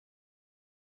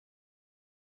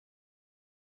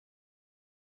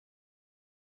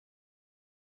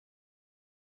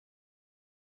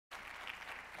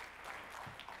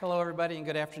Hello, everybody, and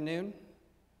good afternoon.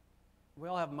 We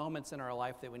all have moments in our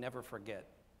life that we never forget.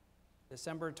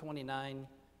 December 29,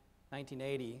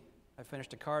 1980, I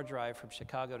finished a car drive from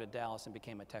Chicago to Dallas and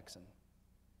became a Texan.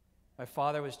 My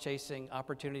father was chasing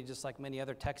opportunity just like many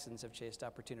other Texans have chased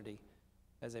opportunity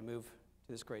as they move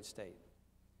to this great state.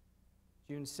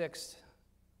 June 6,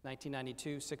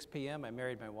 1992, 6 p.m., I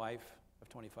married my wife of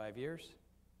 25 years.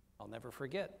 I'll never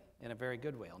forget, in a very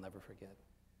good way, I'll never forget.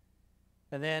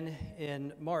 And then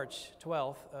in March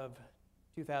 12th of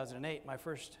 2008, my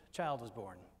first child was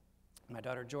born, my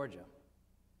daughter Georgia.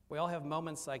 We all have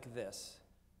moments like this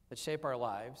that shape our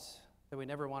lives that we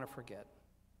never want to forget.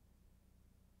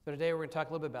 So today we're going to talk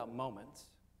a little bit about moments,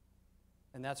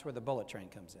 and that's where the bullet train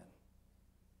comes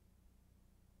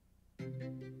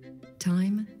in.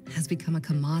 Time has become a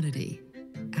commodity,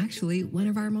 actually one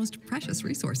of our most precious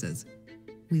resources.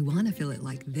 We want to fill it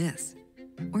like this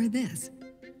or this.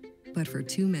 But for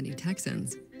too many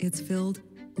Texans, it's filled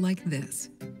like this.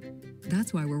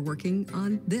 That's why we're working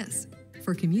on this.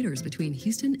 For commuters between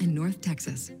Houston and North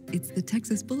Texas, it's the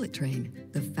Texas Bullet Train,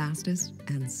 the fastest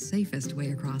and safest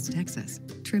way across Texas,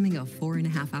 trimming a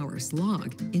 4.5-hour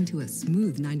slog into a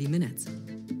smooth 90 minutes.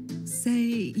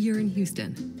 Say you're in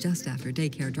Houston just after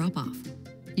daycare drop-off.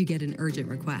 You get an urgent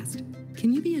request.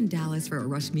 Can you be in Dallas for a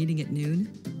rush meeting at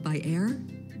noon? By air?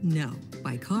 No.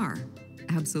 By car?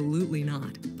 Absolutely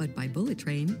not. But by bullet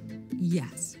train,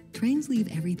 yes. Trains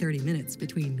leave every 30 minutes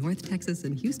between North Texas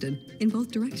and Houston in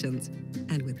both directions.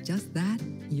 And with just that,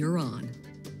 you're on.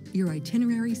 Your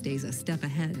itinerary stays a step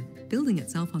ahead, building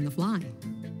itself on the fly.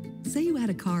 Say you had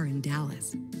a car in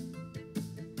Dallas.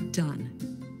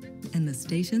 Done. And the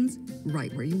station's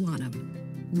right where you want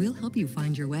them. We'll help you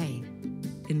find your way,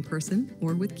 in person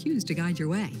or with cues to guide your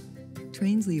way.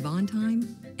 Trains leave on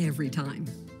time, every time.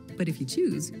 But if you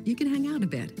choose, you can hang out a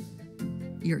bit.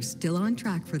 You're still on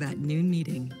track for that noon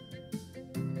meeting.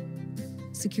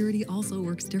 Security also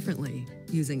works differently,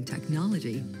 using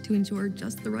technology to ensure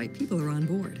just the right people are on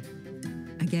board.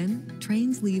 Again,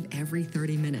 trains leave every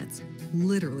 30 minutes,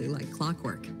 literally like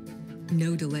clockwork.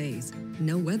 No delays,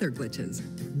 no weather glitches,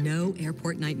 no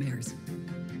airport nightmares.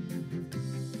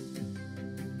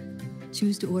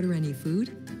 Choose to order any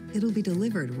food? It'll be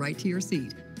delivered right to your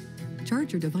seat.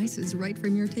 Charge your devices right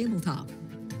from your tabletop.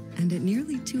 And at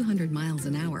nearly 200 miles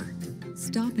an hour,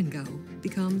 stop and go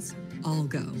becomes all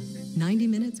go. 90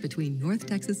 minutes between North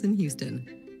Texas and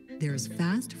Houston. There's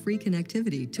fast, free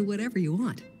connectivity to whatever you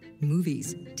want.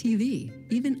 Movies,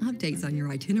 TV, even updates on your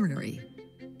itinerary.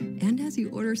 And as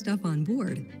you order stuff on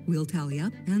board, we'll tally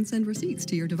up and send receipts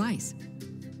to your device.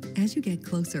 As you get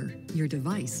closer, your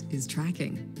device is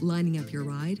tracking, lining up your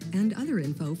ride and other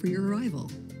info for your arrival.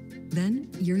 Then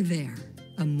you're there,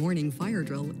 a morning fire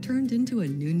drill turned into a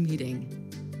noon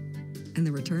meeting. And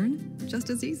the return, just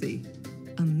as easy,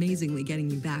 amazingly getting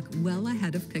you back well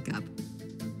ahead of pickup.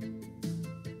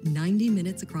 90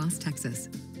 minutes across Texas.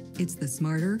 It's the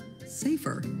smarter,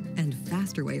 safer, and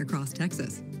faster way across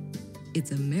Texas.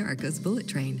 It's America's Bullet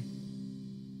Train.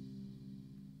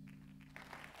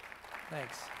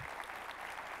 Thanks.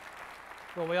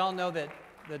 Well, we all know that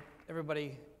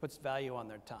everybody puts value on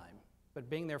their time. But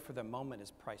being there for the moment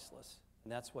is priceless,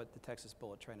 and that's what the Texas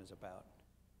Bullet Train is about.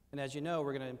 And as you know,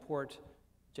 we're going to import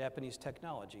Japanese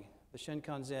technology, the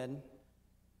Shinkansen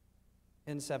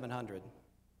N700. I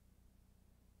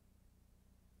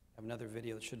have another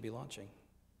video that should be launching.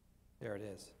 There it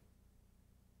is.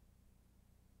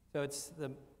 So it's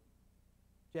the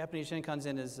Japanese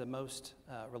Shinkansen is the most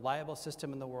reliable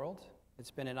system in the world. It's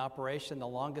been in operation the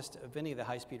longest of any of the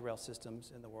high-speed rail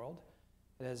systems in the world.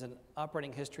 It has an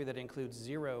operating history that includes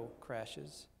 0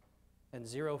 crashes and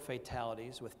 0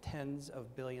 fatalities with tens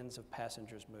of billions of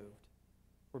passengers moved.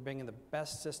 We're bringing the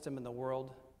best system in the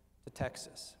world to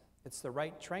Texas. It's the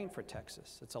right train for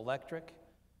Texas. It's electric,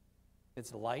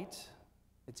 it's light,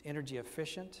 it's energy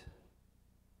efficient,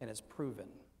 and it's proven.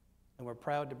 And we're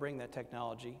proud to bring that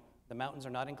technology. The mountains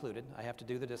are not included. I have to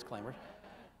do the disclaimer.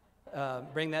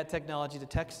 Bring that technology to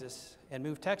Texas and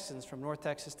move Texans from North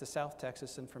Texas to South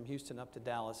Texas and from Houston up to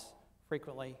Dallas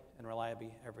frequently and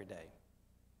reliably every day.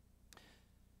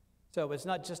 So it's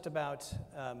not just about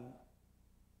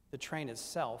the train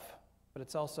itself, but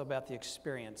it's also about the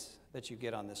experience that you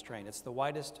get on this train. It's the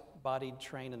widest bodied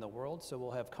train in the world, so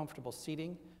we'll have comfortable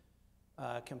seating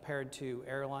compared to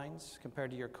airlines, compared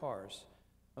to your cars.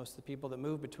 Most of the people that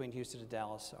move between Houston and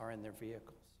Dallas are in their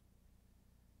vehicles.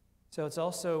 So it's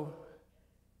also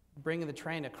bringing the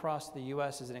train across the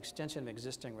U.S. as an extension of an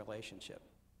existing relationship.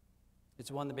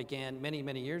 It's one that began many,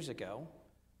 many years ago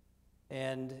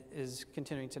and is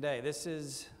continuing today. This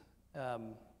is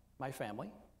my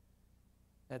family.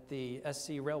 at the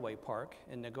SC Railway Park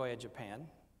in Nagoya, Japan.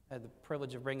 I had the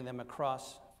privilege of bringing them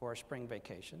across for a spring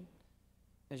vacation.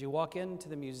 As you walk into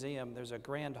the museum, there's a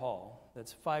grand hall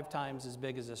that's 5 times as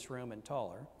big as this room and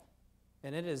taller.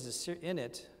 And in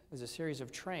it is a series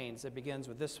of trains that begins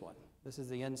with this one. This is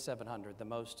the N700, the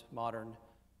most modern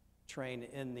train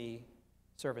in the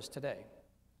service today.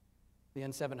 The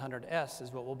N700S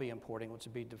is what we'll be importing, which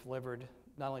will be delivered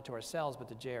not only to ourselves, but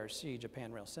to JRC,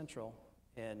 Japan Rail Central,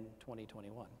 in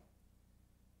 2021.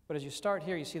 But as you start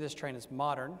here, you see this train is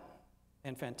modern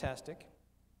and fantastic.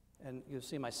 And you'll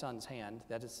see my son's hand.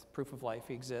 That is proof of life.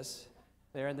 He exists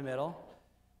there in the middle.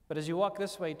 But as you walk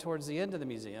this way towards the end of the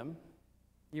museum,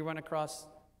 you run across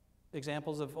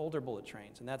examples of older bullet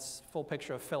trains. And that's a full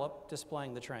picture of Philip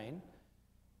displaying the train.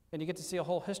 And you get to see a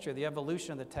whole history of the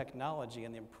evolution of the technology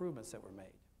and the improvements that were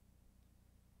made.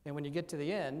 And when you get to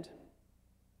the end,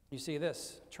 you see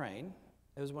this train.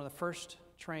 It was one of the first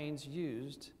trains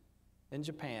used in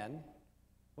Japan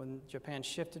when Japan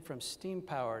shifted from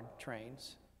steam-powered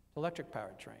trains to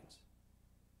electric-powered trains.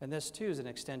 And this, too, is an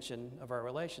extension of our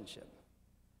relationship.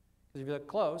 Because if you look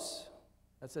close,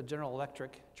 that's a General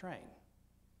Electric train.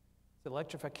 The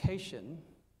electrification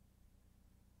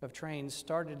of trains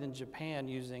started in Japan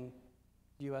using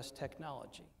U.S.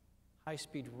 technology.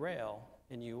 High-speed rail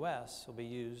in U.S. will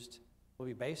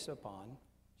be based upon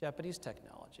Japanese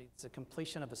technology. It's a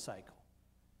completion of a cycle.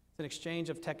 It's an exchange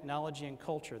of technology and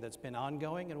culture that's been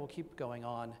ongoing and will keep going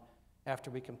on after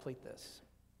we complete this.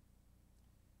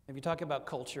 If you talk about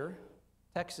culture,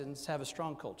 Texans have a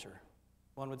strong culture.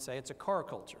 One would say it's a car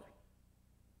culture.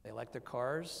 They like their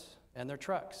cars and their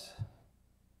trucks.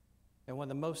 And one of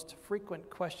the most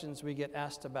frequent questions we get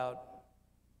asked about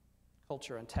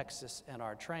culture in Texas and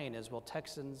our train is, will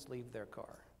Texans leave their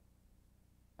car?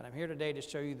 And I'm here today to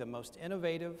show you the most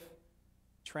innovative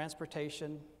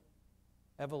transportation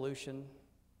evolution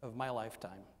of my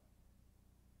lifetime.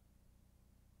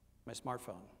 My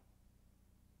smartphone.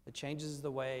 It changes the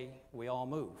way we all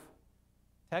move.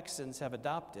 Texans have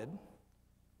adopted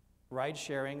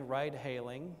ride-sharing,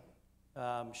 ride-hailing,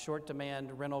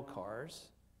 short-demand rental cars.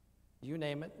 You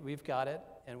name it, we've got it,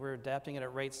 and we're adapting it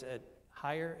at rates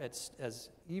as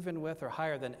even with or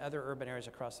higher than other urban areas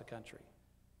across the country.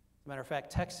 As a matter of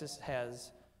fact, Texas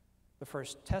has the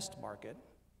first test market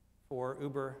for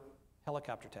Uber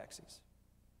helicopter taxis.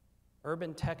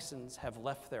 Urban Texans have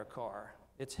left their car.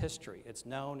 It's history. It's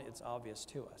known. It's obvious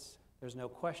to us. There's no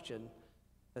question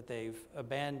that they've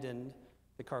abandoned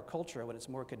the car culture when it's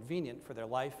more convenient for their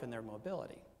life and their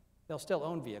mobility. They'll still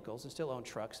own vehicles and still own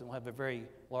trucks, and we'll have a very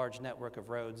large network of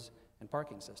roads and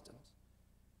parking systems.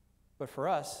 But for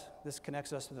us, this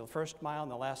connects us to the first mile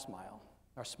and the last mile.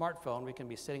 Our smartphone, we can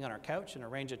be sitting on our couch and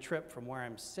arrange a trip from where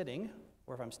I'm sitting,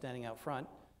 or if I'm standing out front,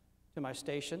 to my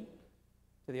station,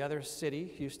 to the other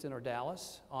city, Houston or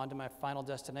Dallas, on to my final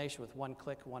destination with one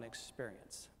click, one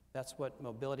experience. That's what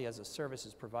mobility as a service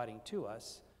is providing to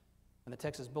us, and the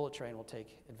Texas Bullet Train will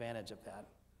take advantage of that.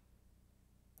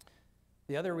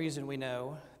 The other reason we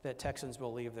know that Texans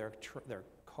will leave their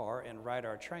car and ride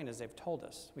our train is they've told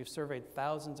us. We've surveyed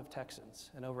thousands of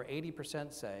Texans, and over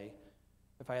 80% say,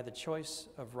 if I had the choice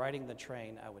of riding the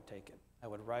train, I would take it. I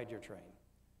would ride your train.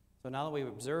 So now that we've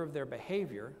observed their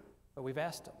behavior, but we've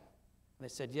asked them. And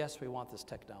they said, yes, we want this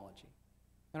technology.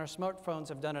 And our smartphones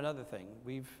have done another thing.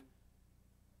 We've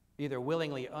either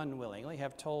willingly or unwillingly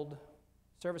have told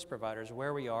service providers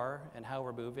where we are and how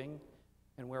we're moving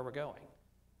and where we're going.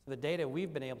 So the data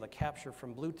we've been able to capture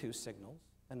from Bluetooth signals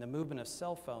and the movement of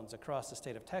cell phones across the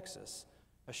state of Texas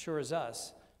assures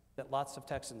us that lots of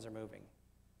Texans are moving.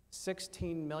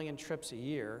 16 million trips a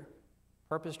year,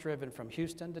 purpose-driven from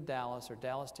Houston to Dallas or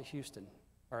Dallas to Houston,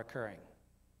 are occurring.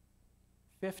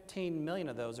 15 million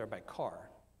of those are by car,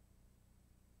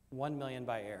 1 million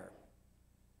by air.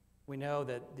 We know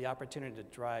that the opportunity to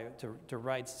drive, to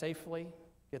ride safely,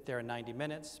 get there in 90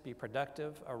 minutes, be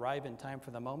productive, arrive in time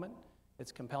for the moment,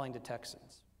 it's compelling to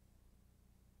Texans.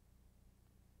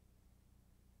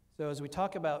 So as we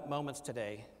talk about moments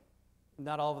today,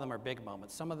 not all of them are big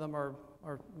moments. Some of them are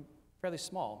fairly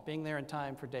small. Being there in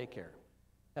time for daycare,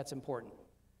 that's important.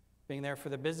 Being there for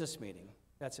the business meeting,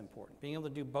 that's important. Being able to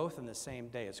do both in the same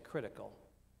day is critical.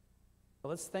 But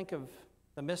let's think of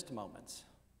the missed moments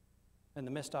and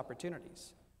the missed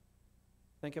opportunities.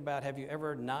 Think about, have you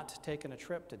ever not taken a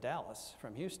trip to Dallas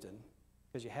from Houston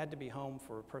because you had to be home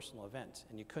for a personal event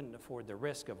and you couldn't afford the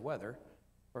risk of weather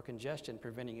or congestion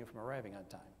preventing you from arriving on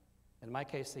time? In my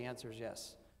case, the answer is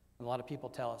yes. And a lot of people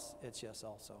tell us it's yes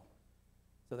also.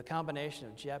 So the combination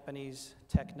of Japanese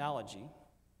technology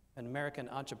and American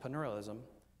entrepreneurialism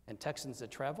and Texans that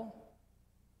travel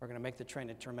are going to make the train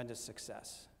a tremendous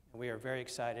success. And we are very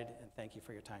excited, and thank you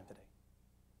for your time today.